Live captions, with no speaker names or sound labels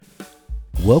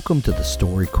Welcome to the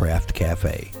Storycraft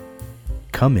Cafe.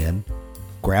 Come in,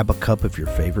 grab a cup of your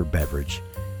favorite beverage,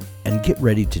 and get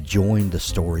ready to join the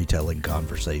storytelling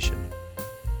conversation.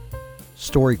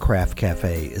 Storycraft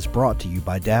Cafe is brought to you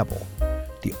by Dabble,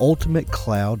 the ultimate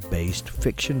cloud-based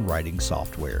fiction writing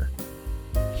software.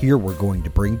 Here we're going to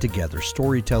bring together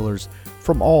storytellers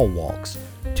from all walks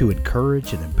to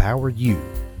encourage and empower you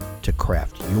to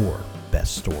craft your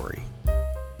best story.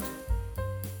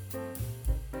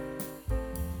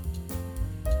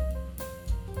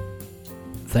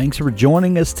 Thanks for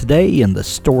joining us today in the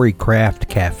Storycraft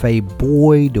Cafe.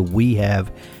 Boy, do we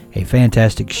have a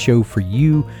fantastic show for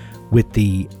you with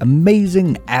the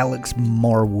amazing Alex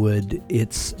Marwood.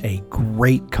 It's a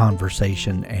great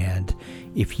conversation, and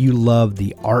if you love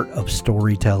the art of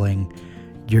storytelling,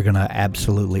 you're going to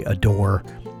absolutely adore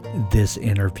this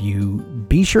interview.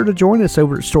 Be sure to join us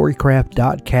over at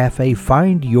storycraft.cafe.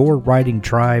 Find your writing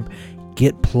tribe,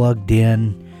 get plugged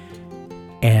in,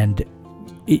 and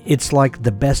it's like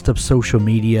the best of social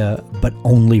media, but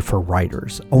only for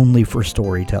writers, only for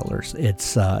storytellers.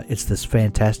 It's this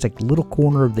fantastic little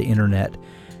corner of the internet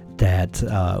that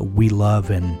we love,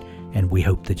 and we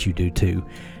hope that you do too.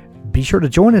 Be sure to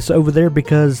join us over there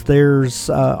because there's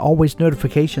always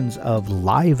notifications of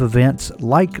live events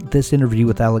like this interview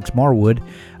with Alex Marwood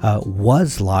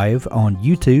was live on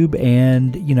YouTube,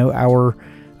 and our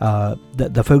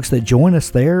the folks that join us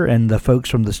there and the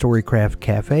folks from the Storycraft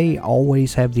Cafe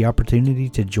always have the opportunity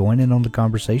to join in on the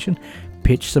conversation,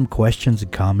 pitch some questions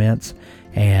and comments,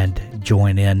 and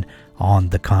join in on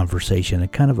the conversation.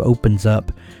 It kind of opens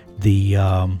up the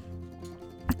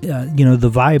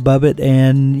the vibe of it,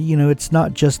 and it's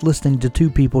not just listening to two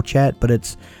people chat, but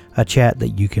it's a chat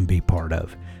that you can be part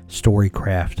of.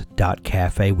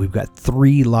 Storycraft.cafe. We've got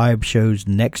 3 live shows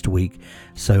next week,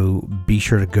 so be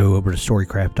sure to go over to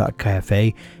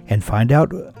Storycraft.cafe and find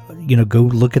out, go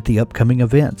look at the upcoming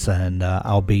events, and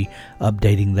I'll be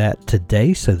updating that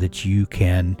today so that you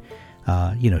can,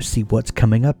 see what's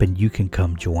coming up and you can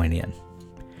come join in.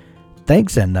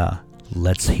 Thanks, and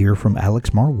let's hear from Alex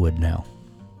Marwood now.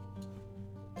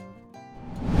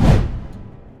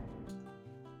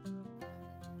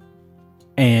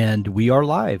 And we are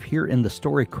live here in the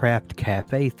Storycraft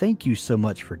Cafe. Thank you so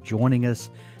much for joining us.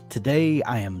 Today,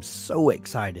 I am so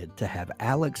excited to have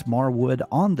Alex Marwood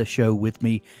on the show with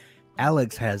me.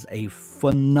 Alex has a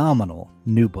phenomenal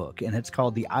new book, and it's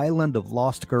called The Island of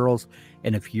Lost Girls.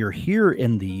 And if you're here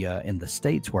in the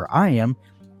States where I am,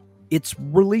 it's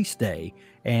release day.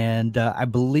 And I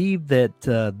believe that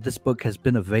this book has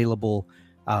been available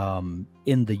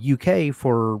in the UK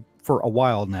for a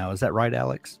while now. Is that right,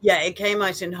 Alex? Yeah, it came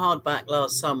out in hardback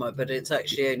last summer, but it's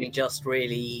actually only just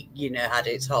really, had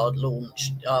its hard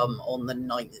launch on the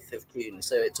 9th of June.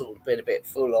 So it's all been a bit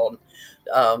full on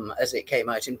as it came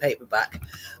out in paperback.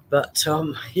 But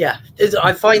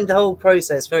I find the whole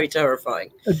process very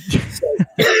terrifying.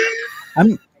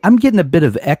 I'm getting a bit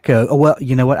of echo. Oh, well,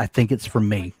 you know what? I think it's from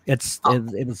me. It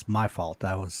was my fault.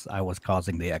 I was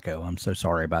causing the echo. I'm so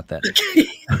sorry about that.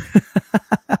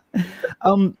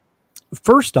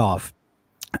 First off,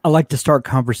 I like to start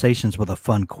conversations with a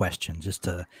fun question, just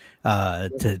to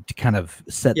kind of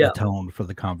set the tone for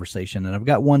the conversation. And I've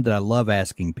got one that I love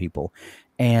asking people,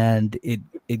 and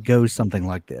it goes something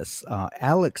like this.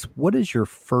 Alex, what is your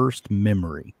first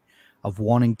memory of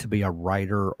wanting to be a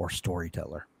writer or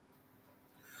storyteller?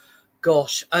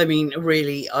 Gosh, I mean,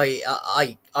 really,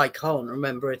 I can't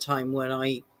remember a time when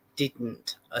I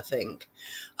didn't. I think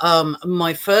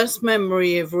my first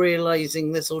memory of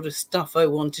realizing the sort of stuff I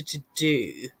wanted to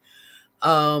do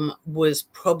was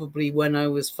probably when I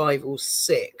was 5 or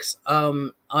 6.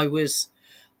 I was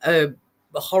a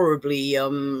horribly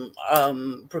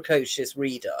precocious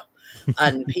reader,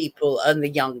 and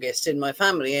the youngest in my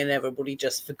family, and everybody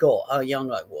just forgot how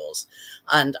young I was.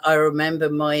 And I remember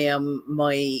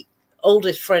my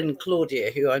oldest friend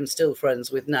Claudia, who I'm still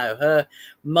friends with now, her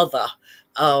mother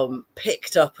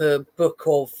picked up a book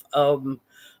of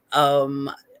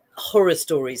horror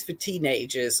stories for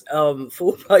teenagers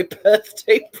for my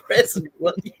birthday present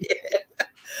one year.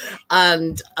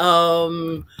 And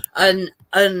I,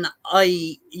 and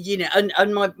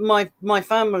my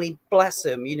family, bless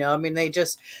them, I mean, they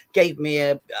just gave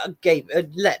me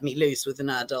let me loose with an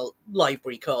adult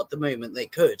library card the moment they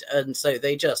could. And so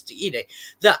they just,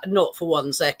 that not for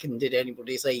 1 second did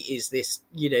anybody say, is this,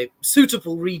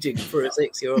 suitable reading for a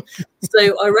 6-year-old?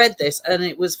 So I read this, and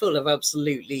it was full of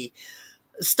absolutely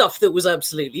stuff that was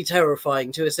absolutely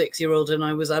terrifying to a 6-year-old, and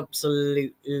I was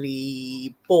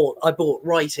absolutely bought. I bought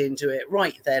right into it,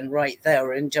 right then, right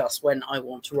there, and just went, I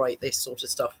want to write this sort of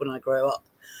stuff when I grow up.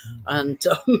 And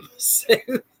so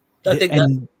I think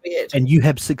that's weird. And you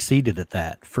have succeeded at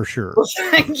that for sure. Well,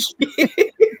 thank you.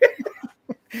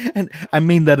 And I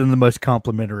mean that in the most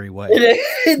complimentary way.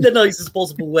 In the nicest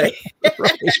possible way.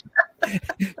 Right.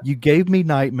 You gave me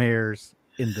nightmares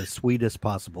in the sweetest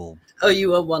possible. Oh,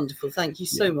 you are wonderful. Thank you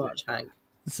so much, Hank.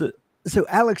 So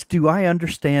Alex, do I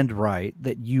understand right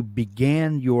that you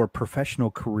began your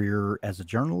professional career as a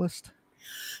journalist?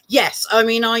 Yes, I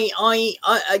mean, I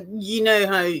you know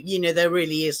how, there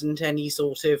really isn't any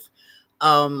sort of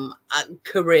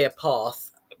career path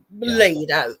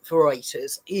laid out for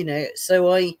writers,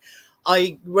 So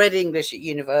I read English at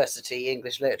university,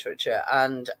 English literature,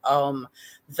 and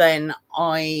then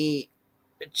I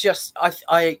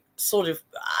sort of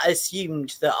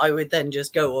assumed that I would then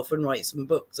just go off and write some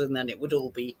books, and then it would all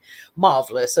be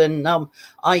marvelous. And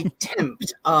I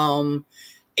temped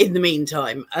in the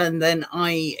meantime, and then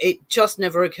it just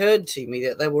never occurred to me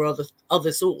that there were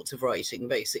other sorts of writing,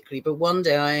 basically. But one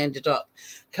day I ended up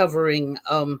covering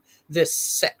the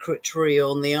secretary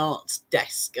on the arts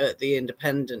desk at the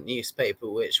Independent newspaper,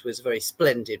 which was a very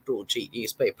splendid broadsheet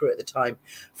newspaper at the time,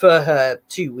 for her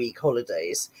 2-week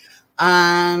holidays,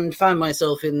 and found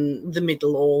myself in the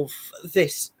middle of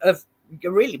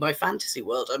really my fantasy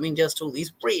world. I mean, just all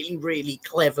these really, really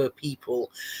clever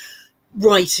people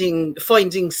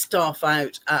finding stuff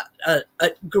out at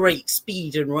great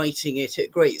speed and writing it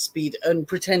at great speed and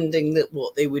pretending that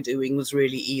what they were doing was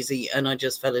really easy. And I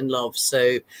just fell in love.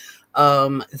 So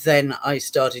then I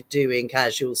started doing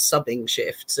casual subbing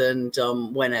shifts, and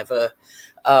whenever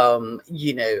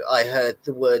I heard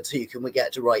the words, "Who can we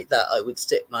get to write that?" I would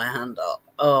stick my hand up.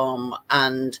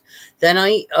 And then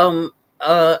I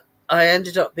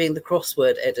ended up being the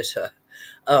crossword editor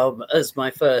as my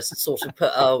first sort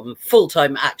of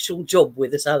full-time actual job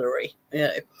with a salary.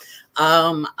 And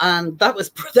that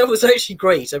was actually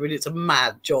great. I mean, it's a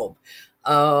mad job.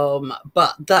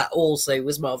 But that also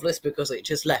was marvelous because it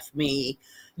just left me,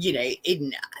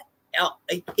 in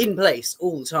place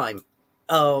all the time.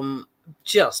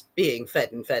 Just being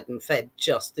fed and fed and fed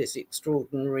just this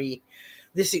extraordinary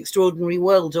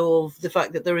world of the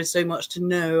fact that there is so much to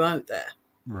know out there.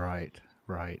 Right.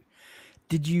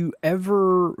 Did you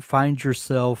ever find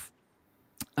yourself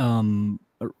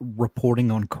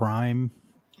reporting on crime?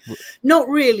 Not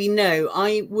really, no.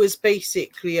 I was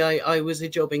basically, I was a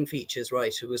jobbing features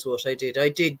writer was what I did. I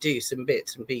did do some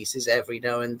bits and pieces every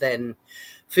now and then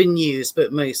for news,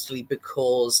 but mostly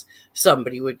because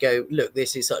somebody would go, "Look,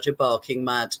 this is such a barking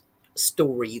mad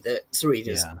story that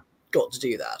Serena's got to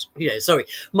do that." Sorry,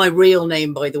 my real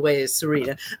name, by the way, is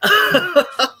Serena.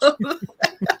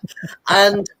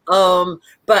 And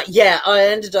but yeah, I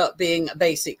ended up being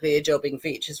basically a jobbing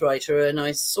features writer, and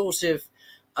I sort of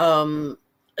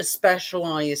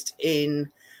specialized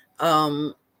in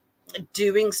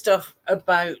doing stuff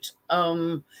about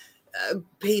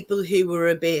people who were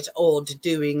a bit odd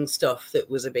doing stuff that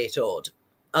was a bit odd.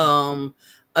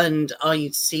 And I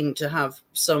seem to have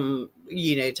some,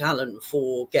 talent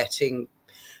for getting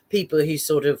people who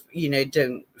sort of,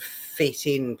 don't fit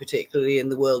in particularly in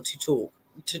the world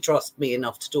to trust me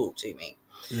enough to talk to me.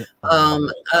 Yeah.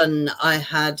 And I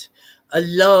had a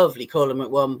lovely column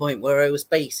at one point where I was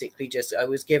basically I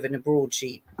was given a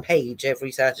broadsheet page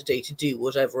every Saturday to do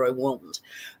whatever I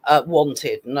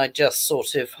wanted. And I just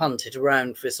sort of hunted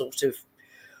around for sort of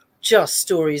just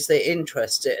stories that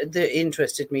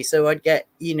interested me. So I'd get,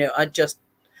 I'd just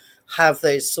have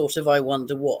those sort of, I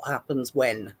wonder what happens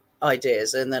when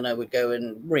ideas, and then I would go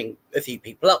and ring a few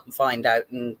people up and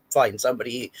find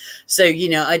somebody. So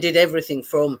I did everything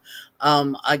from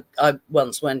I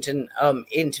once went and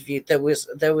interviewed. There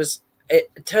was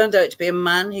it turned out to be a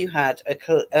man who had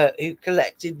who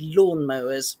collected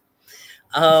lawnmowers,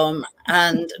 and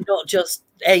not just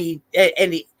any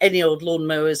old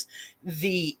lawnmowers,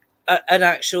 an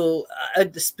actual a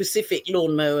specific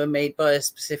lawnmower made by a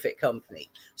specific company.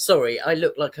 Sorry, I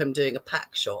look like I'm doing a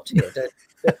pack shot here, don't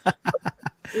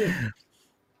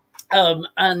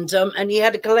and he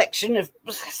had a collection of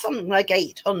something like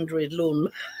 800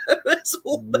 lawnmowers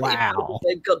all wow.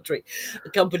 the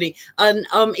company, and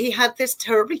he had this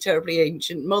terribly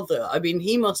ancient mother. I mean,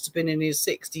 he must have been in his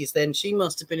 60s then, she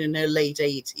must have been in her late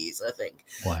 80s, I think.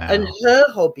 Wow. And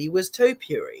her hobby was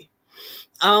topiary.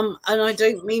 And I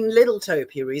don't mean little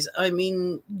topiaries, I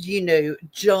mean,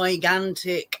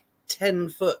 gigantic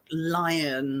 10-foot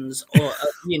lions, or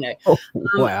oh,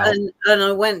 wow. And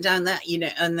I went down that,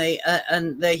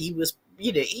 and there he was,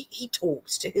 he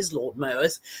talked to his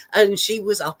lawnmowers, and she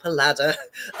was up a ladder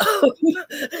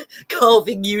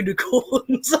carving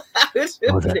unicorns out.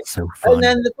 Oh, that's so fun. And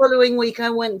then the following week I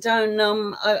went down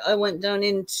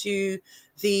into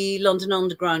the London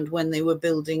Underground when they were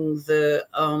building the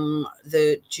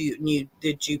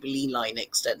Jubilee Line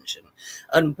extension,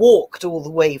 and walked all the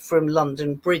way from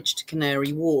London Bridge to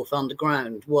Canary Wharf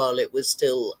underground while it was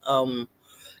still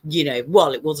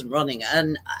while it wasn't running,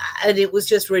 and it was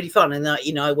just really fun. And that,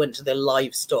 I went to the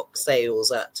livestock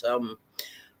sales at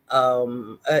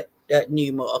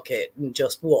Newmarket and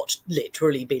just watched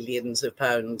literally billions of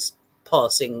pounds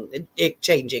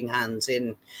exchanging hands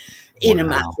in a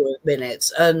matter of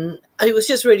minutes, and it was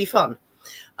just really fun.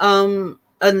 And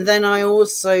then I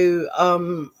also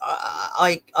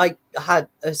I had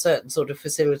a certain sort of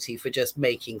facility for just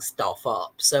making stuff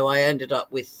up, so I ended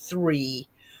up with 3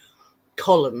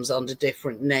 columns under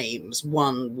different names.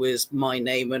 One was my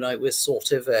name, and I was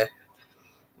sort of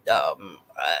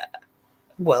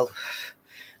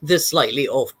the slightly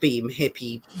off-beam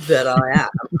hippie that I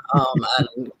am,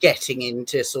 and getting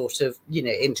into sort of,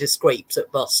 into scrapes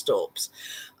at bus stops.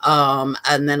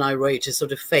 And then I wrote a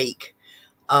sort of fake,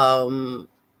 agony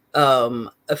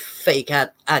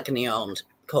aunt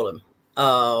column,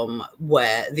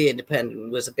 where the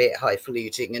Independent was a bit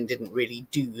highfalutin and didn't really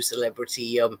do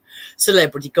celebrity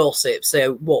gossip.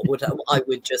 So I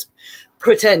would just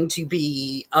pretend to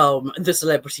be the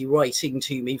celebrity writing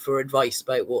to me for advice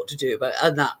about what to do about,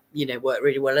 and that worked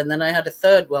really well. And then I had a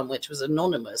third one which was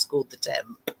anonymous called The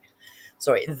Temp,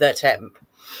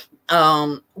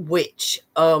 which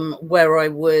where I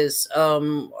was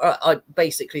I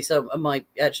basically, so my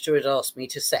editor had asked me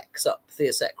to sex up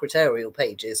the secretarial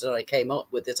pages, and I came up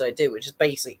with this idea, which is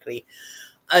basically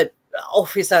an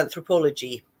office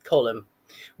anthropology column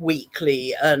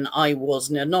weekly, and I was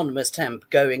an anonymous temp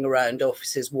going around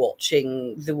offices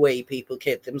watching the way people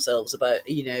kid themselves about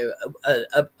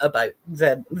about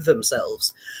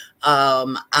themselves,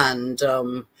 and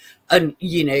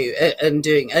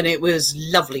doing, and it was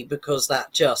lovely because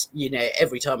that just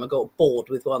every time I got bored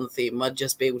with one theme, I'd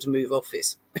just be able to move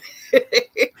office.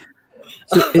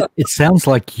 So it sounds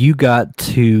like you got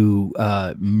to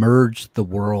merge the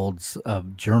worlds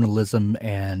of journalism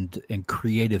and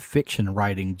creative fiction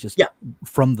writing just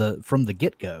from the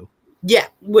get-go. Yeah,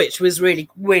 which was really,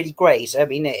 really great. I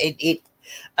mean, it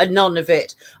none of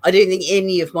it. I don't think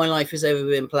any of my life has ever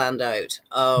been planned out.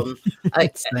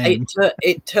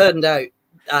 It turned out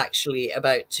actually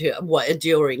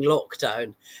during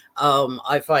lockdown.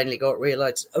 I finally got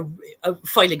around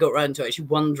to actually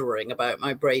wondering about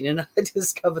my brain, and I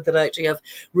discovered that I actually have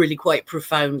really quite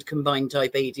profound combined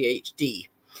type ADHD.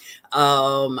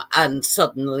 And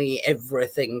suddenly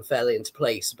everything fell into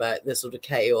place about the sort of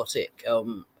chaotic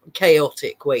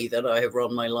way that I have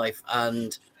run my life,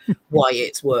 and why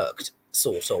it's worked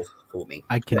sort of for me.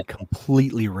 I can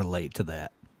completely relate to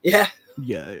that. Yeah.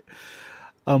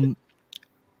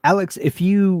 Alex, if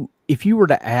you were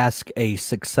to ask a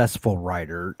successful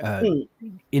writer,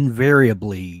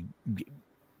 invariably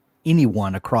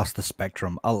anyone across the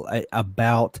spectrum,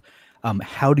 about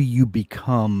how do you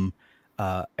become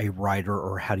a writer,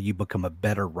 or how do you become a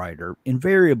better writer,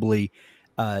 invariably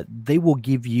they will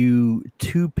give you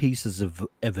 2 pieces of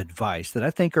advice that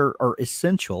I think are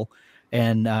essential.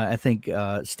 And I think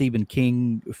Stephen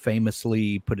King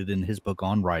famously put it in his book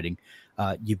on writing.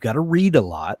 You've got to read a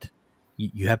lot.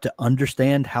 You have to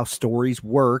understand how stories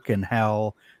work and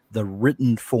how the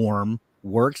written form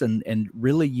works. And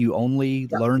really, you only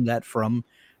learn that from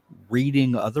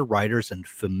reading other writers and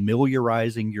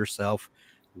familiarizing yourself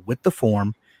with the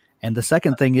form. And the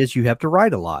second thing is you have to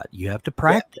write a lot. You have to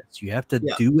practice. You have to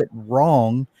do it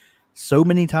wrong so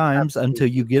many times until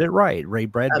you get it right. Ray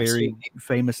Bradbury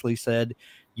famously said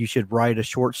you should write a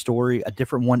short story, a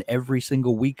different one every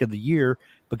single week of the year,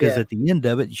 because at the end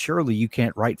of it, surely you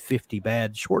can't write 50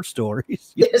 bad short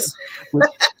stories. Yes.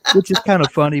 which is kind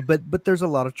of funny, but there's a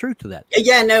lot of truth to that.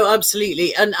 Yeah, no,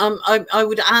 absolutely. And I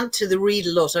would add to the read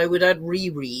a lot. I would add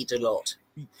reread a lot.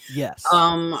 Yes.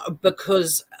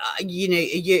 Because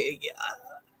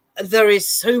there is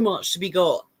so much to be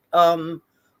got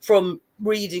from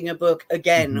reading a book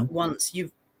again.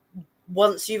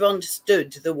 Once you've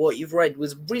understood that what you've read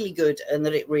was really good and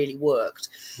that it really worked,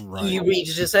 you read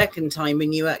it a second time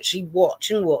and you actually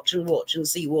watch and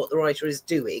see what the writer is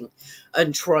doing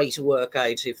and try to work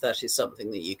out if that is something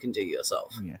that you can do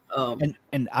yourself.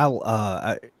 And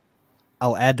I'll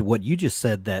add to what you just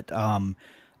said, that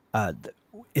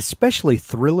especially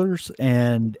thrillers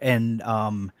and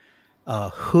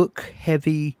hook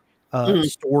heavy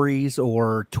stories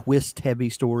or twist heavy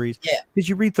stories, because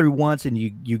you read through once and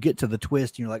you get to the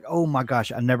twist and you're like, oh my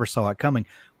gosh, I never saw it coming.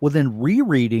 Well, then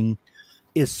rereading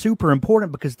is super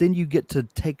important, because then you get to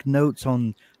take notes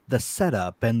on the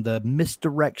setup and the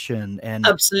misdirection and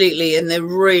Absolutely, and they're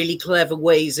really clever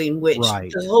ways in which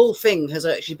right, the whole thing has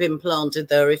actually been planted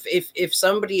there. If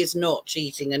somebody is not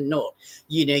cheating and not,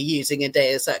 using a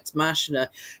Deus Ex Machina,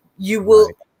 you will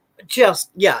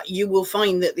right. you will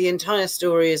find that the entire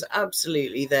story is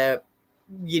absolutely there,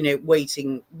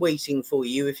 waiting for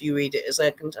you if you read it a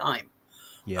second time.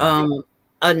 Yeah, Um,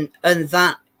 and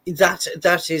that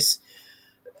is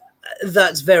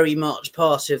that's very much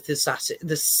part of the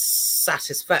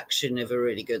satisfaction of a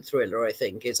really good thriller, I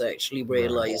think, is actually right.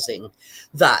 realizing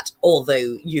that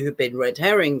although you have been red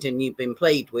herringed and you've been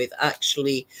played with,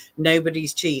 actually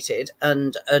nobody's cheated,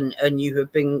 and you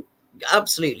have been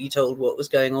absolutely told what was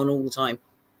going on all the time.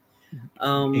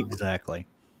 Exactly.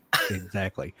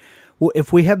 Exactly. Well,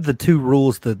 if we have the two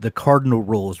rules, the cardinal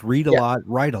rules, read a Yeah, lot,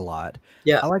 write a lot,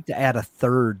 yeah, I like to add a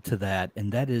third to that,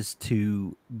 and that is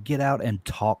to get out and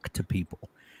talk to people.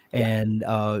 yeah. And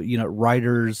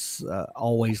writers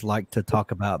always like to talk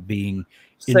about being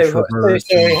So introverts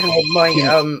sorry, and how my you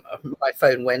know, my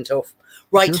phone went off.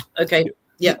 Right. sure. Okay.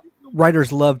 Yeah.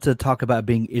 Writers love to talk about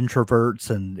being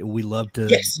introverts, and we love to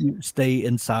Yes. stay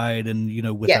inside and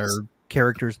with Yes. our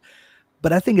characters.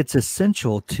 But I think it's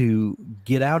essential to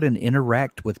get out and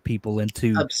interact with people and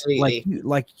to Absolutely.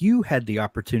 like you had the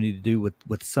opportunity to do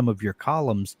with some of your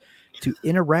columns, to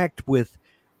interact with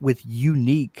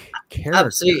unique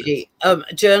characters. Absolutely.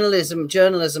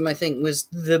 Journalism, I think, was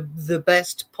the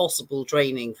best possible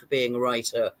training for being a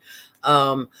writer,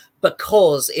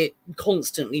 because it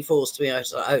constantly forced me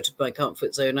out of my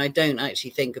comfort zone. I don't actually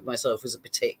think of myself as a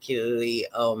particularly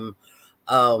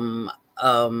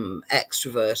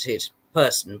extroverted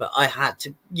person, but I had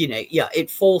to, it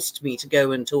forced me to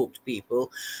go and talk to people,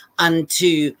 and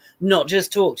to not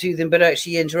just talk to them, but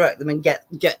actually interact them and get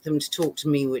them to talk to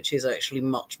me, which is actually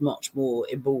much, much more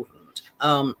important.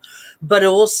 But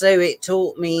also it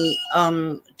taught me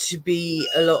to be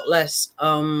a lot less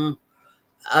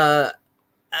uh,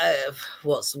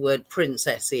 what's the word,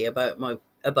 princessy about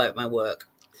my work.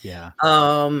 Yeah.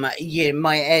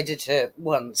 My editor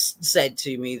once said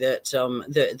to me that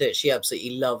she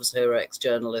absolutely loves her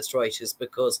ex-journalist writers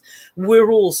because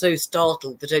we're all so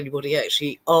startled that anybody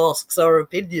actually asks our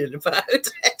opinion about it.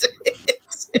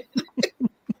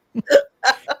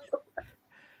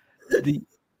 The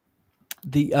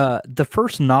the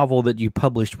first novel that you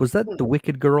published, was that The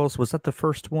Wicked Girls? Was that the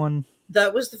first one?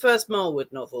 That was the first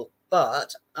Marwood novel,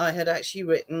 but I had actually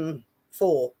written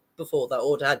four before that,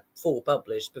 or had four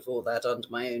published before that under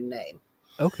my own name.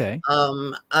 Okay.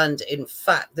 And in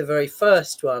fact, the very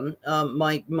first one,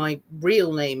 my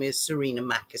real name is Serena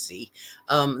Mackesy.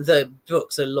 The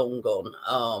books are long gone,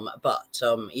 but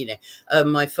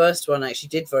my first one actually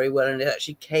did very well, and it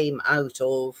actually came out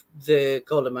of the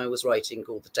column I was writing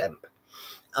called The Temp.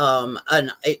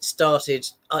 And it started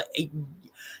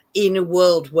in a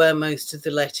world where most of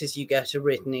the letters you get are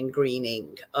written in green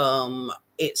ink.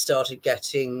 It started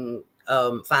getting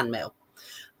fan mail.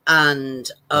 And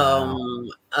Wow.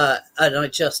 and I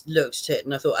just looked at it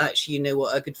and I thought, actually, you know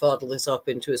what, I could fardle this up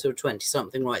into a sort of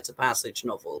 20-something rites of passage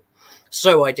novel.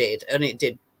 So I did, and it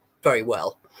did very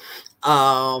well.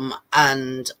 And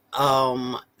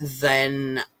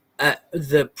then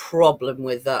the problem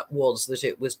with that was that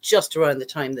it was just around the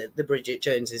time that the Bridget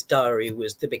Jones's Diary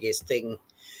was the biggest thing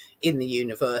in the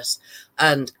universe,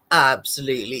 and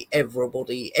absolutely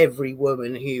every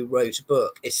woman who wrote a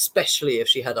book, especially if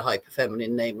she had a hyper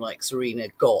feminine name like Serena,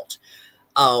 got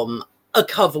a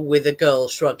cover with a girl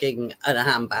shrugging and a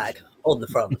handbag on the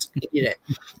front,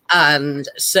 and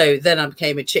so then I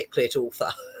became a chick-lit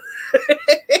author.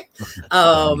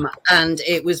 Funny. And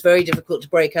it was very difficult to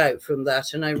break out from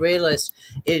that, and I realized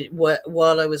it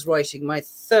while I was writing my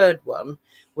third one,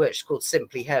 which is called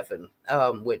Simply Heaven,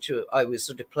 which I was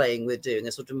sort of playing with doing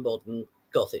a sort of modern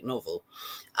Gothic novel.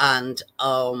 And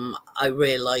I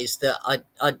realized that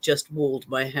I'd just walled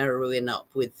my heroine up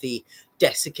with the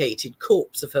desiccated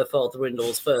corpse of her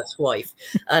father-in-law's first wife.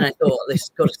 And I thought, this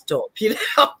has got to stop,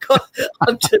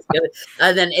 I'm just going to.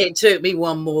 And then it took me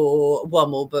one more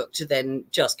book to then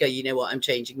just go, you know what, I'm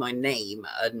changing my name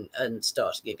and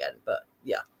starting again. But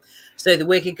yeah. So The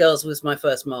Wicked Girls was my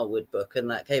first Marwood book, and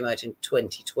that came out in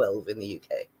 2012 in the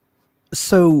UK.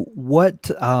 So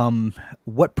what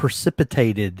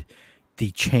precipitated the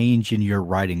change in your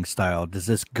writing style? Does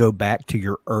this go back to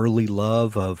your early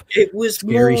love of It was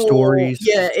scary more, stories?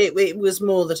 yeah, it was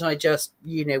more that I just,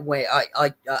 where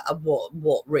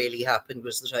what really happened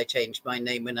was that I changed my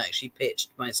name and actually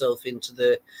pitched myself into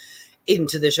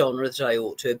into the genre that I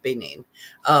ought to have been in.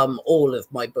 All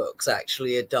of my books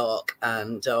actually are dark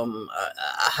and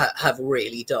have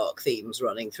really dark themes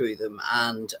running through them.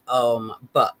 And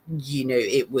but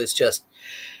it was just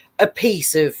a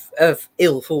piece of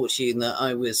ill fortune that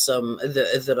I was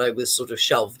that I was sort of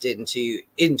shoved into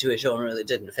a genre that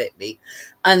didn't fit me,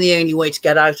 and the only way to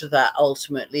get out of that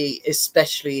ultimately,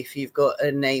 especially if you've got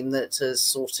a name that's as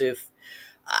sort of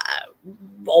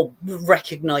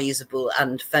recognizable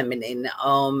and feminine,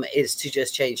 is to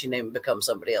just change your name and become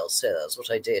somebody else. So that's what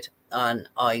I did, and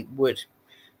I would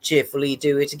cheerfully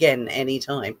do it again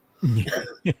anytime.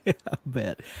 I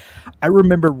bet. I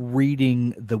remember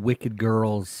reading The Wicked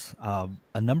Girls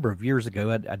a number of years ago.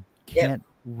 I Yep. can't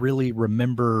really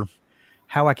remember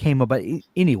how I came about.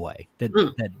 Anyway,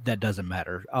 Mm. that doesn't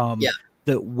matter. Yeah.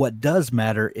 What does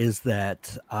matter is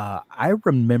that I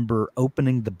remember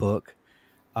opening the book.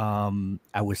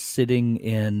 I was sitting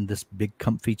in this big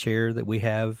comfy chair that we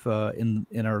have in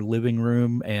our living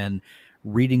room and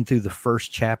reading through the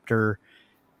first chapter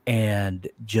and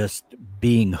just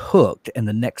being hooked. And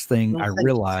the next thing Well, I thank you so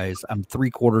realize I'm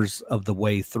 3/4 of the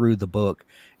way through the book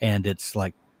and it's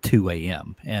like 2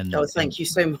 a.m. much. Oh, thank you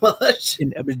so much.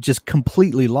 And I was just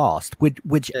completely lost,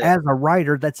 which Yeah. as a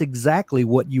writer, that's exactly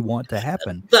what you want to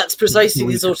happen. That's The precisely the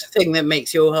reader. sort of thing that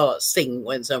makes your heart sing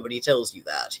when somebody tells you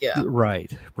that. Yeah.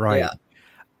 Right, Yeah. right.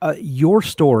 Your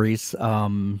stories,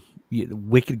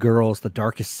 Wicked Girls, The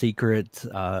Darkest Secret,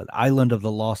 Island of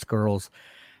the Lost Girls,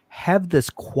 have this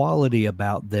quality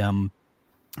about them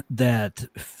that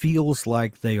feels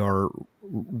like they are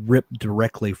ripped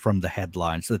directly from the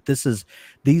headlines. That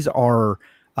these are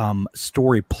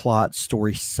story plots,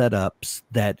 story setups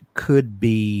that could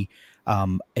be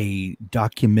a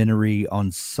documentary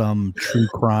on some true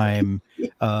crime,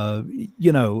 uh,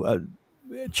 you know, uh,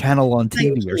 channel on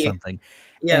Thank TV or you. something,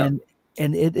 Yeah.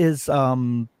 and it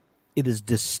is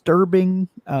disturbing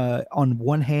on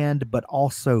one hand, but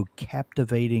also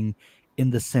captivating in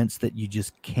the sense that you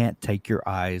just can't take your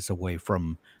eyes away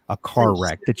from a car Thank you so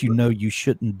wreck that much. you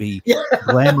shouldn't be Yeah.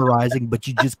 glamorizing, but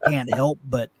you just can't help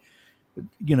but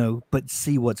but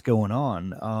see what's going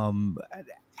on.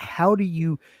 How do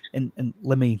you and Mm.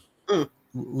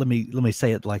 let me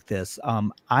say it like this.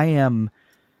 I am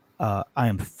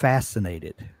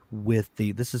fascinated with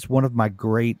this is one of my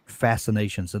great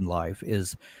fascinations in life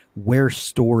is where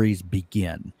stories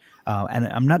begin. And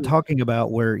I'm not Mm. talking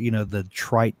about where, the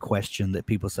trite question that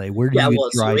people say, where do Yeah. you get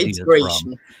What's your your ideas from?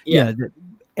 inspiration? You Yeah. know,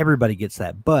 everybody gets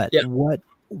that. But Yeah.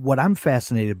 what I'm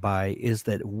fascinated by is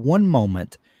that one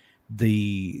moment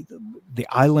the the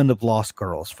island of lost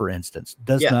girls, for instance,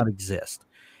 does Yeah. not exist,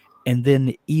 and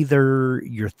then either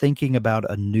you're thinking about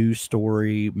a new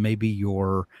story, maybe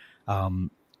you're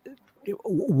um,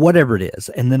 whatever it is,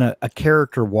 and then a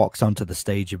character walks onto the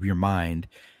stage of your mind,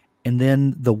 and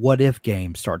then the what if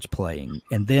game starts playing,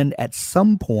 and then at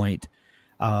some point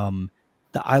um,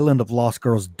 the island of lost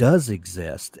girls does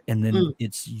exist, and then Mm.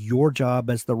 it's your job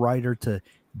as the writer to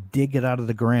dig it out of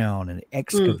the ground and Mm.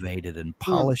 excavate it and Mm.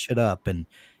 polish it up, and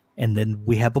then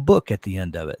we have a book at the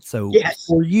end of it. So Yes.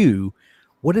 for you,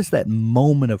 what is that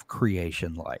moment of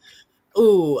creation like?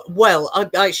 Oh, well,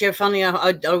 actually, funny,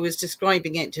 I was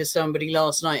describing it to somebody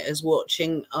last night as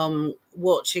watching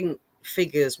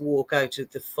figures walk out of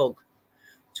the fog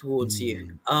towards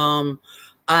you. Mm,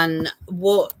 And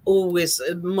what always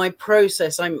my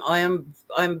process, I'm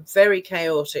very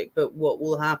chaotic, but what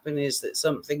will happen is that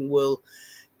something will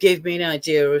give me an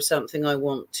idea of something I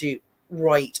want to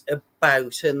write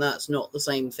about, and that's not the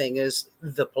same thing as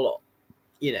the plot,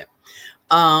 you know.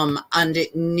 And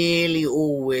it nearly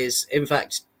always, in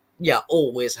fact, yeah,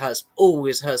 always has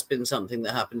been something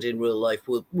that happened in real life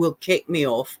will kick me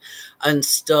off and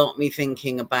start me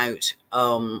thinking about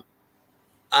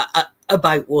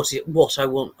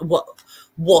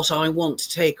what I want to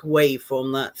take away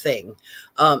from that thing.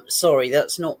 Sorry,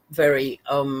 that's not very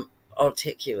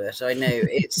articulate. I know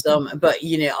it's but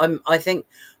I think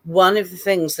one of the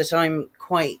things that I'm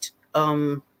quite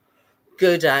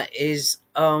good at is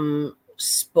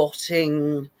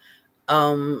spotting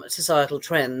societal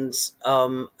trends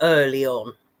early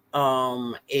on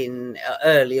in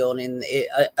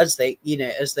as they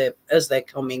as they're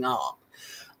coming up.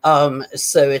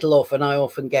 So I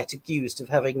often get accused of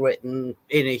having written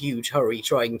in a huge hurry,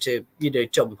 trying to,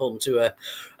 jump onto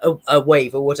a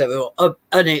wave or whatever.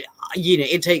 And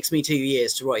it takes me 2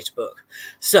 years to write a book.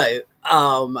 So,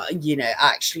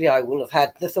 actually I will have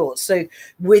had the thoughts. So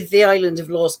with the Island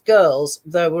of Lost Girls,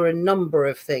 there were a number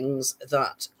of things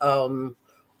that,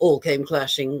 all came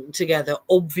clashing together.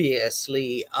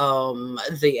 Obviously,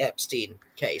 the Epstein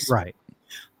case. right.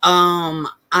 Um,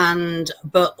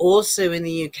 But also in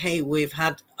the UK, we've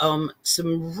had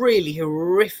some really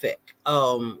horrific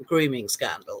grooming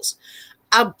scandals,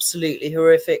 absolutely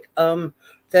horrific.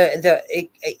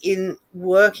 In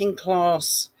working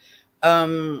class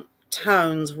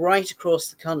towns right across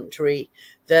the country,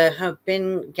 there have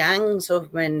been gangs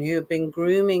of men who have been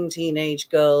grooming teenage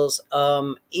girls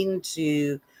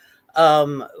into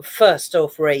first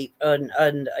off rape and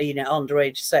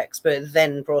underage sex, but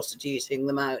then prostituting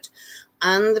them out,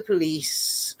 and the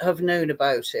police have known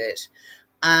about it,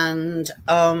 and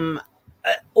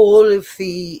all of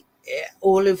the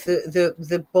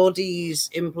bodies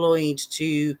employed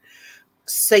to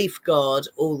safeguard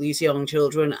all these young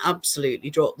children absolutely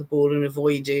dropped the ball and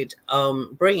avoided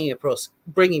bringing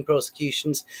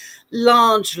prosecutions,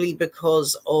 largely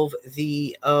because of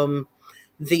the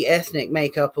ethnic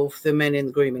makeup of the men in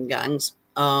the grooming gangs,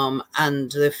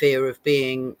 and the fear of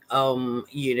being called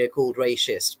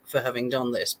racist for having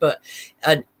done this. But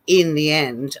in the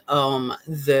end,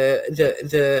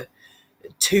 the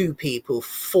two people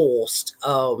forced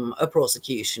a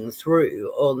prosecution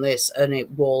through on this, and it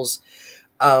was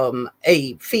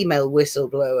a female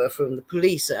whistleblower from the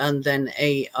police, and then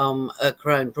a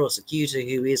crown prosecutor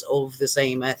who is of the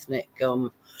same ethnic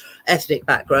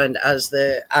background as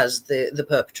the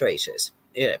perpetrators.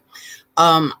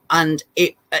 And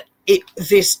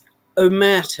this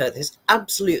omerta, this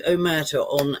absolute omerta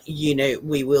on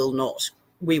we will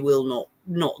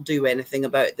not do anything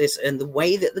about this, and the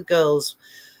way that the girls,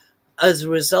 as a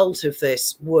result of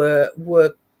this, were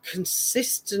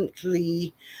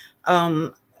consistently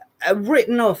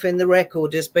written off in the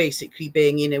record as basically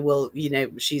being,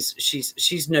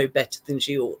 she's no better than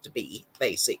she ought to be,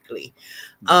 basically.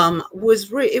 It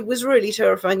was really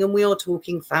terrifying, and we are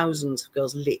talking thousands of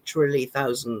girls, literally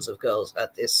thousands of girls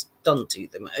had this done to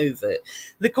them over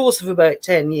the course of about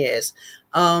 10 years.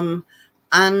 And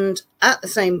at the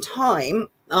same time,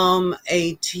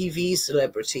 a TV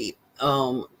celebrity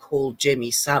called Jimmy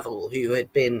Savile, who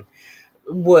had been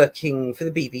working for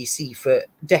the BBC for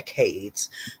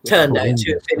decades, turned out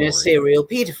to have been a serial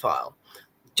paedophile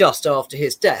just after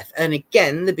his death. And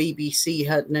again, the BBC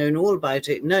had known all about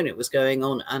it, known it was going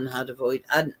on, and had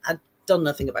done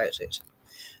nothing about it.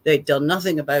 They'd done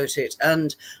nothing about it.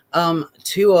 And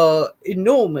to our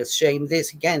enormous shame,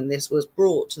 this was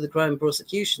brought to the Crown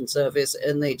Prosecution Service,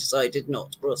 and they decided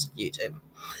not to prosecute him.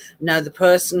 Now, the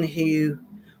person who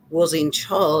was in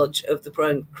charge of the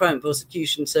Crown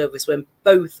Prosecution Service when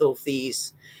both of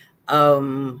these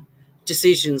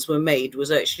decisions were made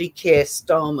was actually Keir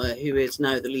Starmer, who is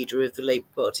now the leader of the Labour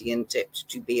Party and tipped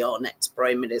to be our next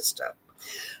Prime Minister.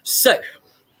 So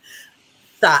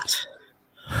that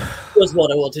was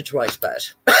what I wanted to write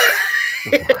about.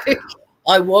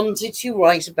 I wanted to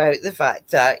write about the fact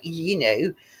that,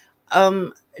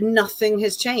 nothing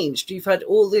has changed. You've had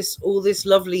all this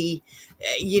lovely,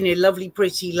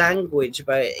 pretty language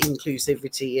about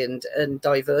inclusivity and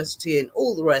diversity and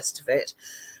all the rest of it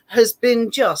has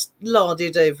been just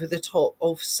larded over the top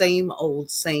of same old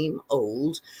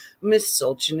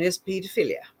misogynist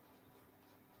paedophilia.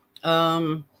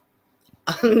 And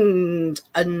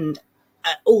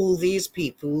all these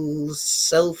people's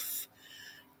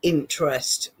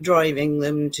self-interest driving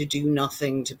them to do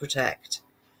nothing to protect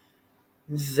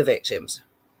the victims.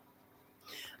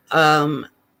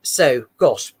 So,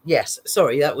 gosh, yes,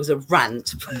 sorry, that was a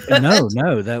rant.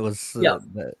 No, that was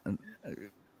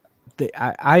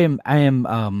I am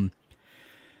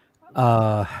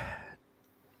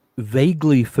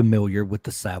vaguely familiar with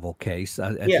the Savile case.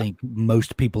 I think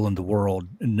most people in the world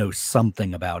know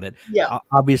something about it.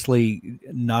 Obviously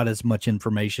not as much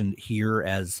information here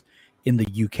as in the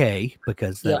UK,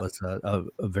 because that was a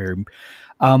very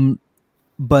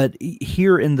but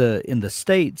here in the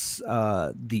States,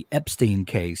 the Epstein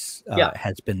case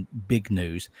has been big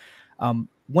news.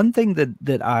 One thing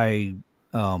that I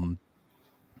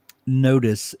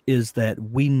notice is that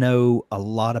we know a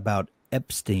lot about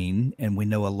Epstein, and we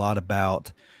know a lot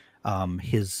about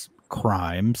his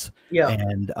crimes,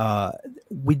 and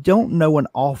we don't know an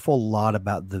awful lot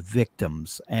about the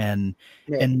victims, and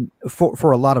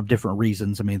for a lot of different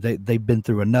reasons. I mean, they've been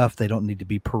through enough; they don't need to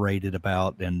be paraded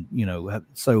about, and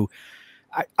so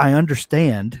I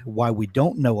understand why we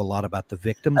don't know a lot about the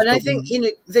victims. And I think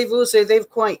they've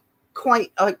quite.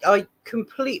 I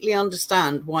completely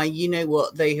understand why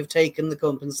they have taken the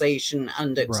compensation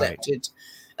and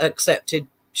accepted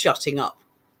shutting up.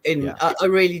 I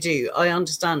really do. I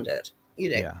understand it.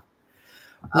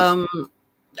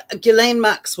 Ghislaine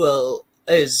Maxwell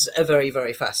is a very,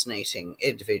 very fascinating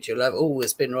individual. I've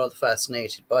always been rather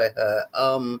fascinated by her.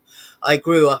 I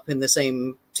grew up in the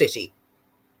same city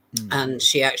and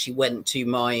she actually went to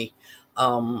my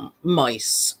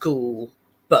school,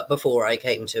 but before I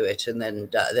came to it, and then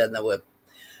there were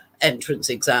entrance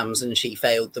exams, and she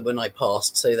failed them, and I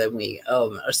passed. So then we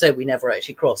never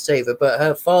actually crossed over. But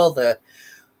her father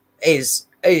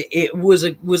was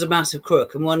a massive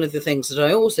crook, and one of the things that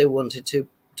I also wanted to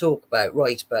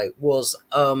write about was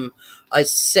I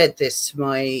said this to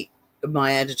my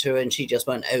editor, and she just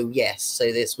went, "Oh yes."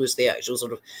 So this was the actual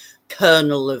sort of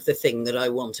kernel of the thing that I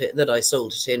wanted, that I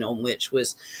sold it in on, which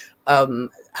was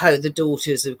how the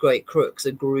daughters of great crooks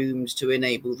are groomed to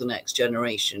enable the next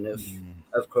generation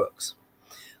of crooks.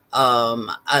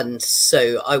 And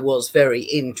so I was very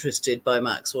interested by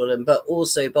Maxwell, but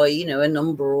also by, a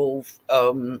number of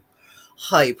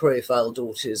high profile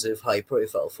daughters of high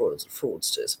profile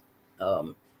fraudsters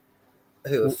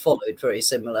who have followed very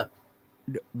similar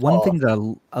One thing paths.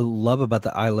 that I love about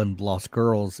the Island of Lost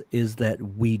Girls is that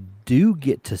we do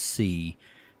get to see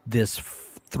this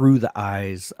through the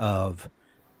eyes of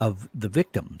the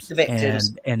victims, The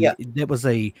victims. and Yeah. that was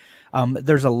a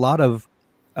there's a lot of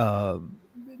uh,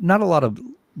 not a lot of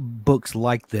books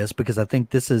like this, because I think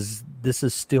this is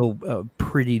still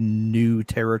pretty new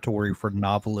territory for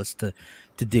novelists to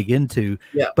dig into.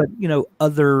 Yeah. But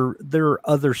there are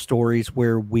other stories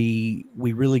where we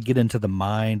really get into the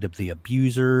mind of the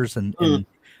abusers and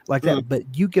like Mm. that. But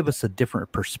you give us a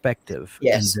different perspective in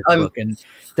Yes. this I'm book, and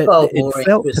that far it more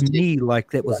felt to interested. me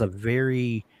like that Yeah. was a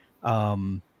very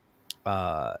um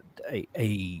uh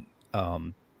a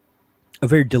um a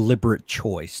very deliberate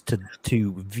choice to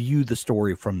view the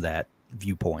story from that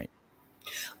viewpoint.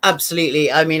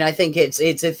 Absolutely. I mean, I think it's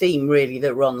a theme really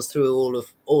that runs through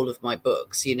all of my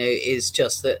books. Is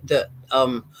just that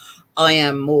I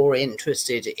am more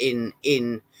interested in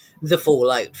the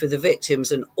fallout for the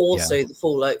victims, and Yeah. also the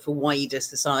fallout for wider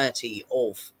society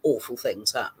of awful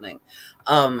things happening,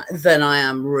 than I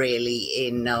am really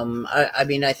in. I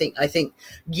mean, I think I'm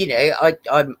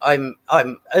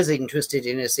as interested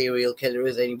in a serial killer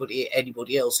as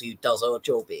anybody else who does our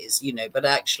job is. But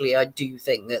actually, I do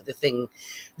think that the thing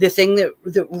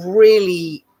that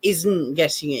really isn't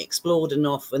getting explored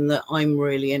enough, and that I'm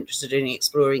really interested in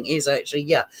exploring, is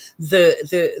actually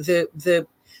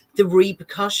the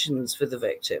repercussions for the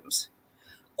victims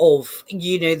of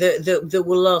that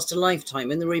will last a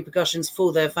lifetime, and the repercussions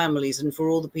for their families, and for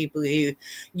all the people who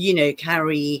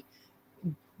carry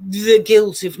the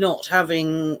guilt of not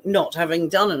having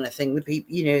done anything. The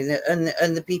people,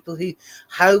 and the people who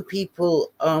how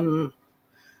people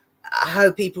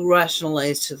how people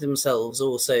rationalize to themselves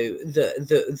also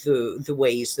the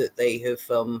ways that they have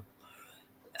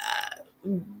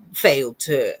failed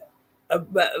to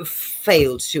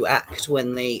failed to act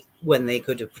when they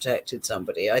could have protected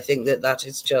somebody. I think that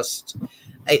is just,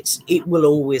 it will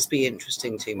always be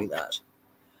interesting to me, that.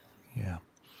 Yeah.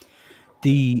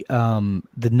 The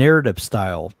narrative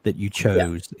style that you Yeah.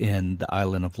 chose in The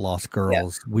Island of Lost Yeah.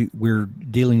 Girls, we're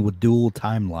dealing with dual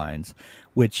timelines,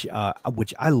 which I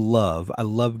love. I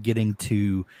love getting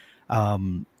to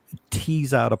um,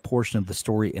 tease out a portion of the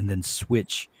story and then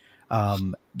switch,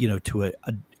 to a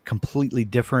completely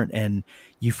different, and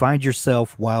you find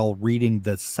yourself while reading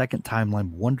the second timeline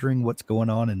wondering what's going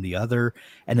on in the other,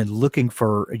 and then looking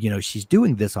for, she's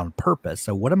doing this on purpose.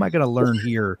 So what am I going to learn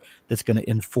here that's going to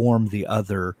inform the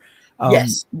other?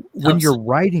 Yes. When you're Absolutely.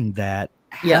 writing that,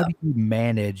 Yeah. how do you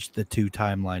manage the two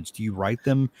timelines? Do you write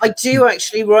them? I do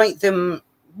actually write them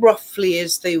roughly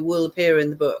as they will appear in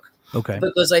the book, Okay.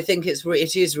 because I think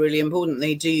it is really important.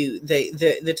 The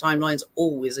timelines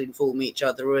always inform each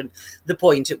other, and the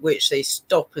point at which they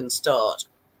stop and start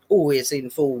always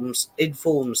informs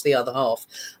the other half.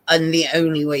 And the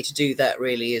only way to do that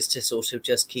really is to sort of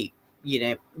just keep doing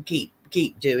it Keep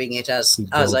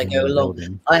as I building go and along.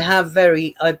 building. I have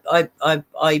very I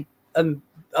am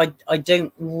I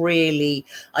don't really.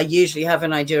 I usually have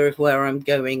an idea of where I'm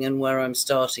going and where I'm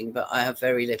starting, but I have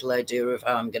very little idea of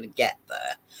how I'm going to get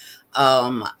there.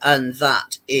 And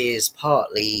that is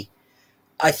partly,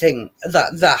 I think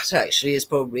that actually is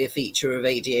probably a feature of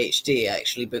ADHD,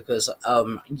 actually, because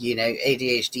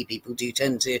ADHD people do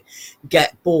tend to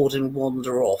get bored and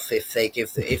wander off if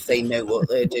they know what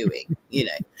they're doing.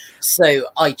 So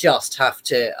I just have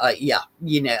to,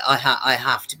 I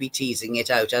have to be teasing it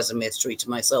out as a mystery to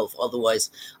myself,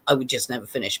 otherwise I would just never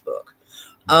finish a book.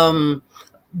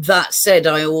 That said,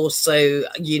 I also,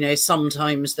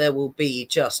 sometimes there will be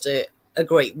just a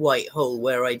great white hole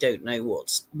where I don't know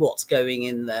what's going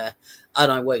in there,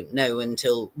 and I won't know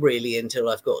until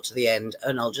I've got to the end,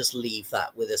 and I'll just leave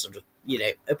that with a sort of,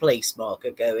 a place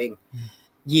marker going,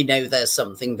 there's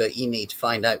something, but you need to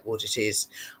find out what it is.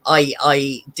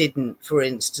 I didn't, for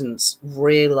instance,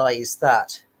 realize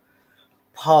that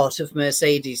part of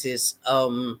Mercedes's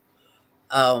um,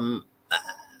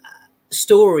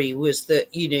 story was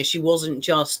that, you know, she wasn't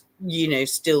just, you know,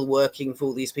 still working for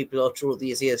all these people after all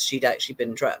these years. She'd actually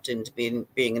been trapped into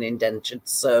being an indentured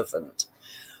servant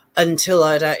until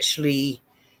I'd actually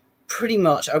pretty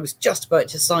much, I was just about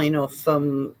to sign off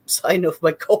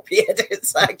my copy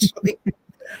edits actually.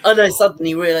 And I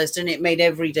suddenly realized, and it made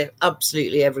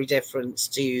absolutely every difference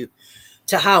to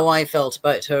how I felt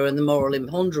about her and the moral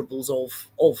imponderables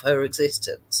of her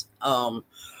existence.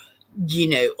 You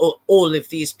know, all of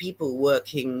these people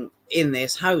working in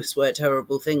this house where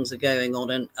terrible things are going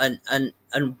on,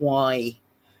 and why,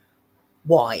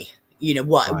 you know,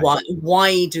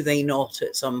 why do they not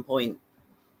at some point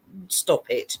stop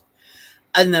it?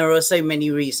 And there are so many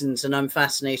reasons, and I'm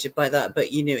fascinated by that.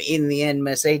 But, you know, in the end,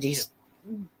 Mercedes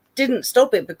didn't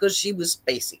stop it because she was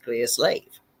basically a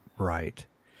slave. Right.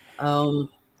 Um,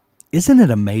 Isn't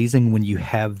it amazing when you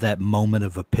have that moment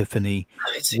of epiphany,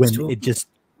 it's when extraordinary.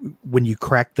 when you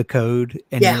crack the code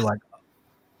and Yeah. you're like,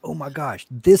 oh my gosh,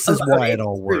 this is why it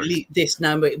all works. This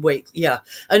now, wait, yeah.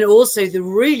 And also the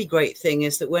really great thing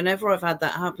is that whenever I've had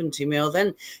that happen to me, I'll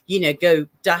then, you know, go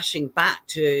dashing back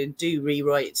to do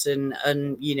rewrites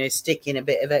and you know, stick in a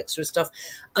bit of extra stuff,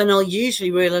 and I'll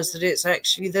usually realize that it's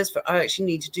actually I actually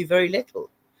need to do very little,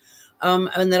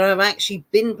 and that I've actually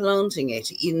been planting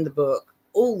it in the book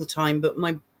all the time, but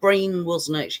my brain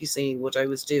wasn't actually seeing what I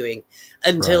was doing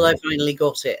until I finally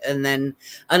got it. And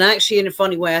actually, in a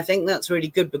funny way, I think that's really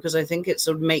good, because I think it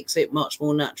sort of makes it much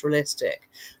more naturalistic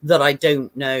that I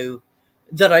don't know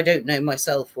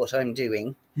myself what I'm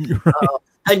doing.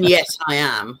 And yet I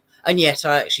am, and yet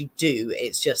I actually do.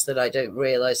 It's just that I don't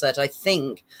realize that. I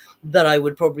think that I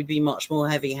would probably be much more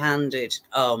heavy-handed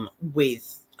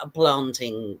with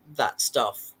planting that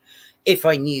stuff if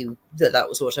I knew that that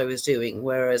was what I was doing,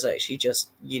 whereas actually just,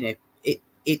 you know,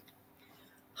 it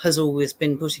has always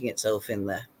been putting itself in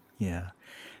there. Yeah.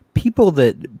 People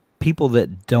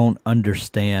that don't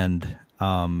understand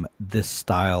this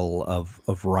style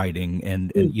of writing,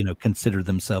 and you know, consider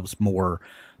themselves more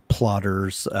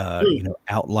plotters, you know,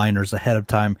 outliners ahead of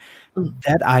time,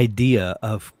 that idea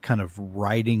of kind of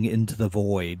writing into the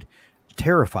void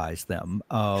terrifies them.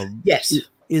 Yes.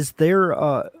 Is there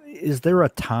a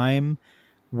time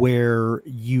where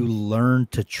you learn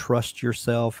to trust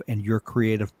yourself and your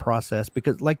creative process?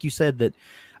 Because like you said, that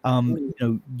you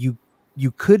know,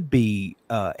 you could be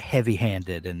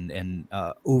heavy-handed and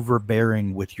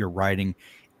overbearing with your writing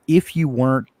if you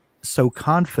weren't so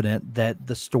confident that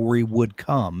the story would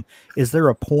come. Is there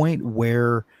a point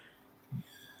where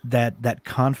that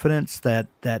confidence, that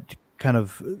kind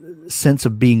of sense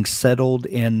of being settled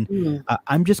in,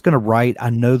 I'm just going to write,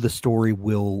 I know the story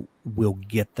will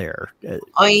get there?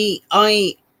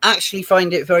 I actually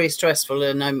find it very stressful,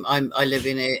 and I live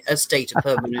in a state of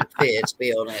permanent fear, to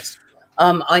be honest.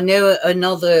 I know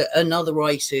another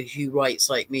writer who writes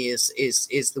like me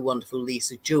is the wonderful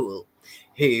Lisa Jewell,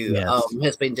 who Yes.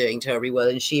 has been doing terribly well,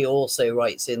 and she also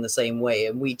writes in the same way.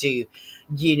 And we do,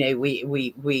 you know,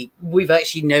 we've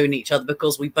actually known each other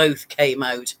because we both came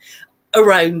out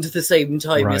around the same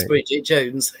time as Right. Bridget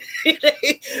Jones.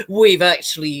 We've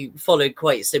actually followed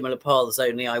quite similar paths,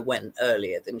 only I went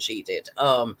earlier than she did.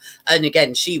 And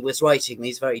again, she was writing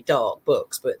these very dark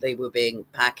books, but they were being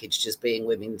packaged as being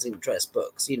women's interest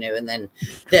books, you know, and then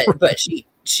but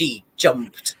she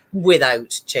jumped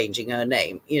without changing her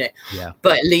name, you know. Yeah.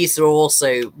 But Lisa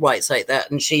also writes like that,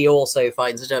 and she also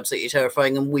finds it absolutely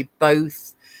terrifying. And we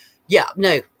both,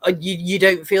 you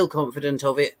don't feel confident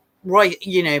of it, right?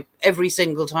 You know, every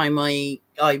single time I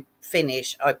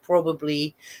finish, I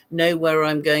probably know where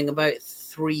I'm going about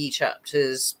 3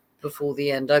 chapters before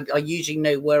the end. I usually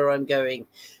know where I'm going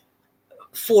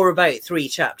for about 3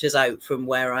 chapters out from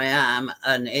where I am,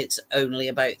 and it's only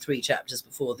about 3 chapters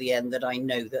before the end that I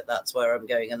know that that's where I'm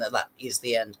going and that is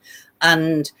the end.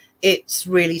 And it's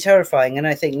really terrifying, and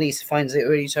I think Lisa finds it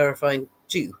really terrifying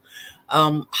too.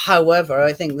 However,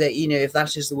 I think that, you know, if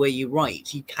that is the way you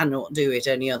write, you cannot do it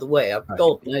any other way.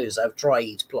 God knows I've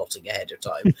tried plotting ahead of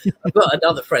time. I've got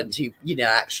another friend who, you know,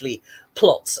 actually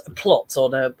plots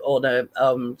on a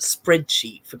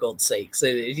spreadsheet, for God's sake. So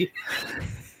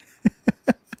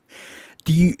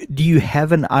Do you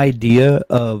have an idea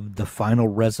of the final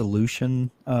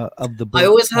resolution of the I book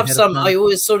always have ahead of some. I time?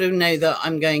 always sort of know that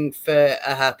I'm going for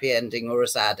a happy ending or a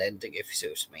sad ending, if you see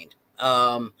what I mean.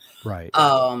 Right.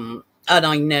 And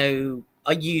I know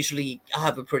I usually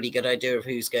have a pretty good idea of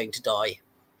who's going to die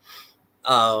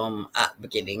at the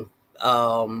beginning.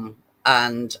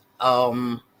 And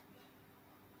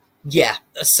yeah,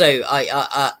 so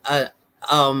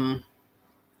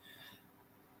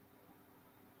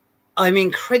I'm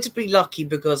incredibly lucky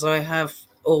because I have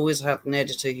always had an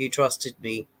editor who trusted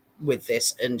me with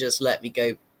this and just let me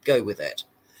go with it.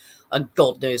 And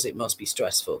God knows it must be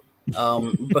stressful.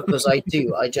 Because I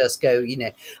just go,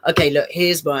 okay, look,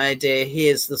 here's my idea,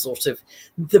 here's the sort of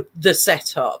the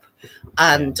setup,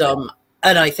 and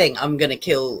I think I'm going to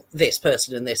kill this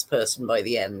person and this person by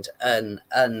the end, and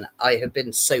I have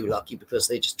been so lucky because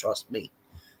they just trust me,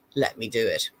 let me do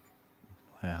it.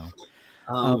 Wow.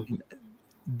 Um,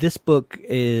 This book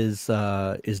is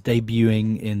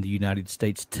debuting in the United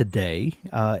States today.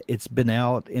 It's been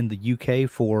out in the UK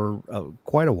for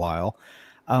quite a while.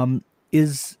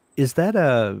 Is that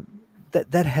a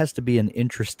that has to be an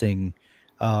interesting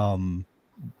um,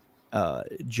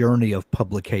 journey of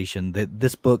publication? That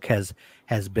this book has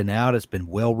been out, it's been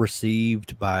well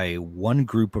received by one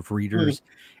group of mm, readers,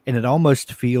 and it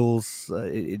almost feels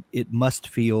it must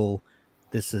feel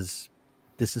this is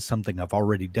this is something I've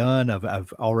already done.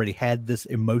 I've already had this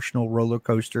emotional roller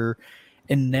coaster,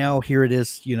 and now here it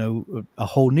is. A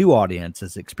whole new audience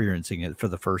is experiencing it for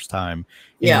the first time.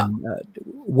 yeah. And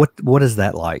what is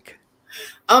that like?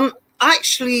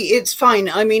 Actually, it's fine.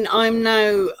 I mean, I'm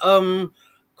now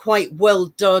quite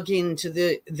well dug into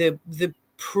the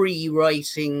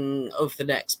pre-writing of the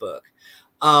next book.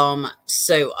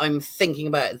 So I'm thinking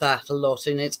about that a lot,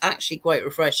 and it's actually quite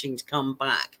refreshing to come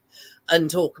back and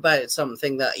talk about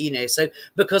something that, so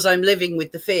because I'm living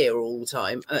with the fear all the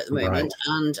time at the Right. moment,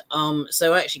 and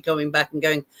so actually coming back and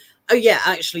going, oh yeah,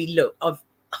 actually look, I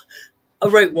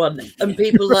wrote one and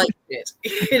people liked it.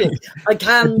 I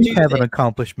can You do have an this.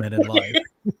 accomplishment in life.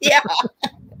 Yeah.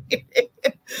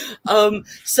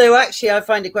 So actually I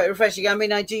find it quite refreshing. I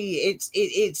mean, I do,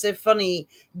 it's a funny,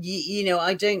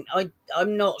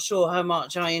 I'm not sure how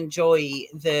much I enjoy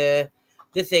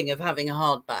the thing of having a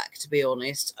hardback, to be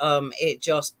honest.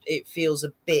 It feels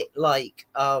a bit like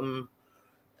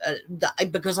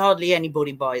because hardly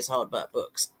anybody buys hardback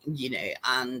books,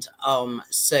 and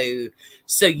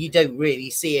so you don't really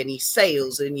see any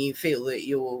sales, and you feel that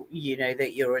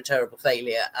you're a terrible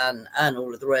failure, and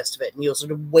all of the rest of it, and you're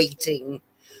sort of waiting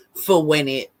for when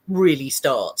it really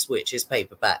starts, which is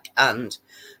paperback. And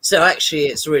so actually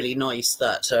it's really nice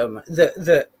that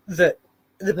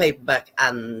the paperback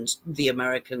and the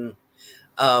American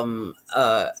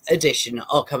edition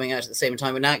are coming out at the same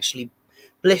time, and actually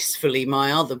blissfully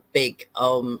my other big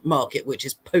market, which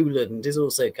is Poland, is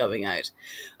also coming out.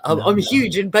 I'm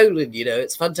huge in Poland,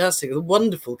 it's fantastic, a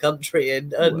wonderful country,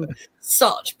 and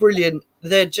such brilliant,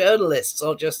 their journalists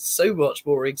are just so much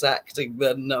more exacting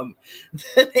than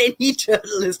any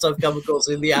journalist I've come across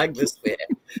in the Anglosphere.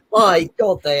 My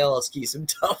God, they ask you some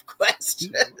tough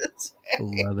questions.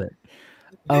 Love it.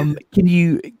 Can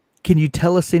you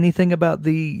tell us anything about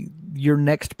your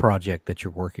next project that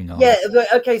you're working on? Yeah,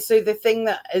 okay, so the thing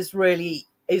that is really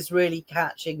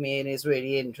catching me and is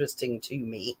really interesting to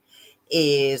me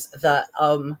is that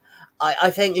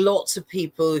I think lots of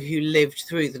people who lived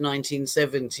through the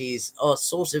 1970s are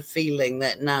sort of feeling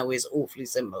that now is awfully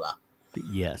similar.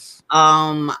 Yes.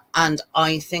 And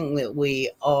I think that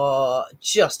we are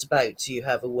just about to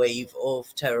have a wave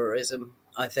of terrorism.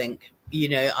 I think,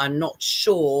 I'm not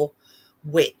sure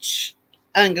which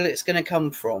angle it's going to come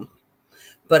from,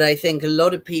 but I think a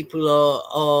lot of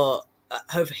people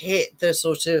have hit the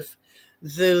sort of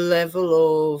the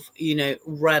level of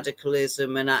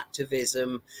radicalism and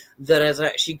activism that is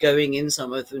actually going in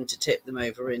some of them to tip them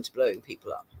over into blowing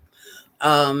people up.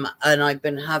 And I've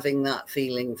been having that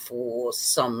feeling for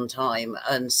some time,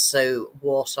 and so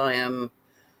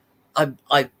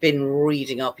I've been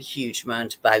reading up a huge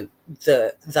amount about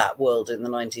that world in the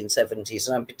 1970s,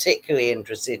 and I'm particularly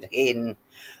interested in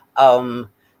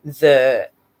the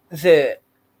the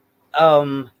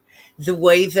the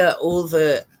way that all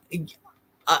the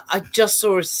I just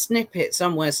saw a snippet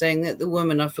somewhere saying that the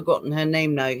woman, I've forgotten her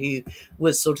name now, who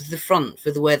was sort of the front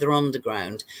for the Weather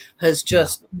Underground, has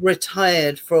just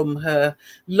retired from her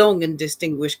long and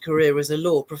distinguished career as a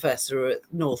law professor at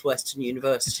Northwestern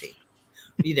University.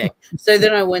 So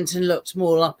then I went and looked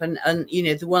more up, and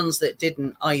the ones that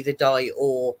didn't either die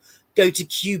or go to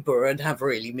Cuba and have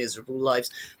really miserable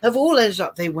lives have all ended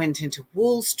up, they went into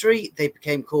Wall Street, they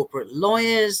became corporate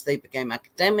lawyers, they became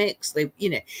academics,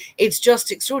 it's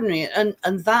just extraordinary, and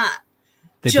that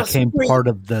They just became really part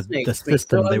of the fascinates me.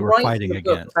 system So they I'm were writing fighting a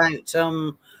book against.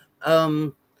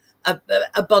 about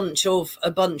a bunch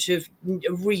of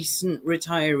recent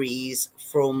retirees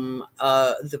from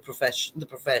the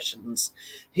professions,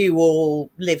 who all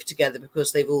live together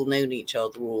because they've all known each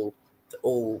other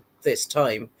all this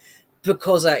time,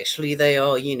 because actually they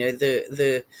are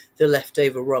the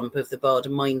leftover rump of the Baader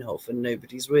Meinhof, and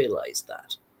nobody's realized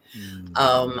that.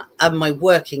 And my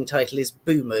working title is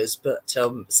Boomers, but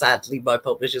sadly my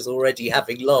publisher's already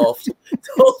having laughed.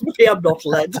 Told me I'm not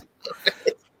allowed to.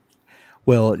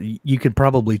 Well, you could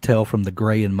probably tell from the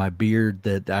gray in my beard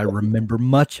that I remember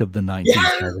much of the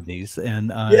 1970s,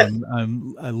 and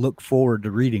I look forward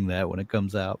to reading that when it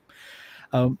comes out.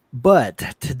 But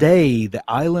today, The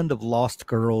Island of Lost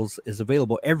Girls is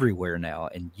available everywhere now,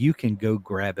 and you can go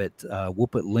grab it. We'll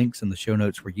put links in the show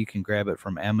notes where you can grab it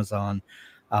from Amazon,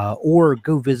 or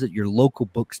go visit your local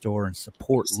bookstore and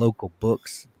support local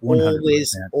books.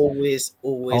 100%.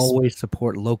 Always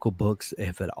support local books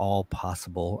if at all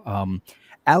possible.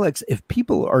 Alex, if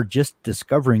people are just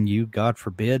discovering you, God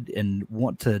forbid, and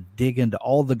want to dig into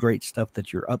all the great stuff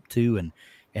that you're up to and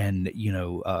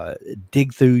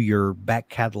dig through your back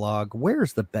catalog,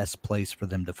 where's the best place for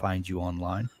them to find you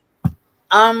online?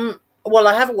 Well,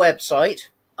 I have a website,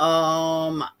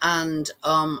 and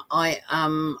I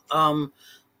am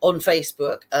on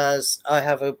Facebook, as I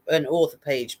have an author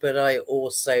page, but I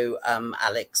also am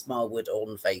Alex Marwood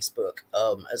on Facebook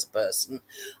as a person,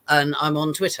 and I'm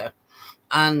on Twitter.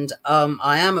 And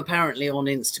I am apparently on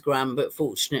Instagram, but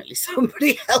fortunately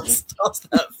somebody else does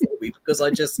that for me, because I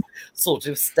just sort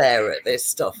of stare at this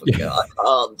stuff and go, I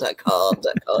can't.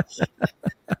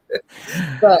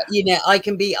 But I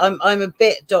can be. I'm a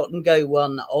bit dot and go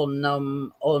one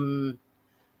on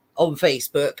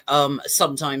Facebook.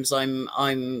 Sometimes I'm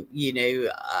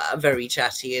very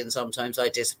chatty, and sometimes I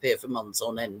disappear for months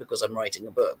on end because I'm writing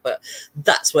a book. But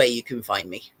that's where you can find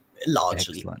me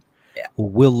largely. Excellent. Yeah. Well,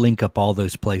 we'll link up all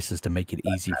those places to make it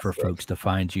easy for folks to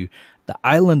find you. The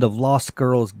Island of Lost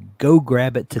Girls. Go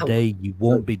grab it today. You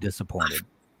won't be disappointed.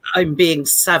 I'm being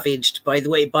savaged, by the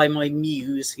way, by my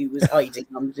muse who was hiding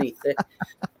underneath it.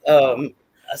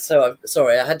 So I'm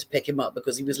sorry, I had to pick him up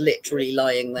because he was literally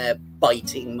lying there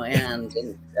biting my hand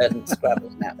and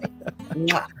scrabbling at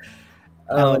me.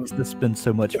 Alex, this has been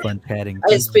so much fun chatting.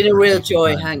 It's been a real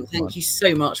joy, Hank. Thank you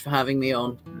so much for having me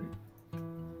on.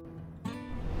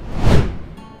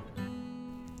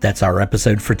 That's our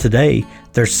episode for today.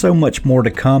 There's so much more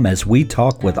to come as we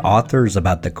talk with authors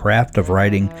about the craft of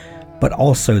writing, but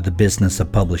also the business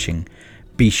of publishing.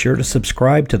 Be sure to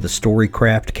subscribe to the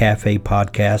Storycraft Cafe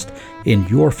podcast in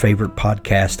your favorite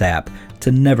podcast app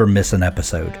to never miss an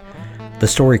episode. The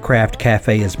Storycraft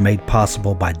Cafe is made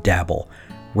possible by Dabble.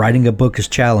 Writing a book is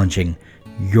challenging.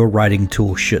 Your writing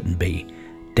tool shouldn't be.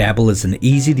 Dabble is an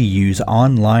easy-to-use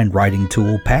online writing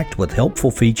tool packed with helpful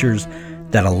features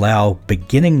that allow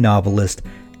beginning novelists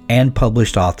and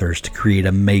published authors to create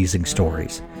amazing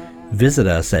stories. Visit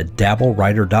us at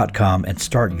dabblewriter.com and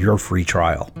start your free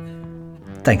trial.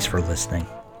 Thanks for listening.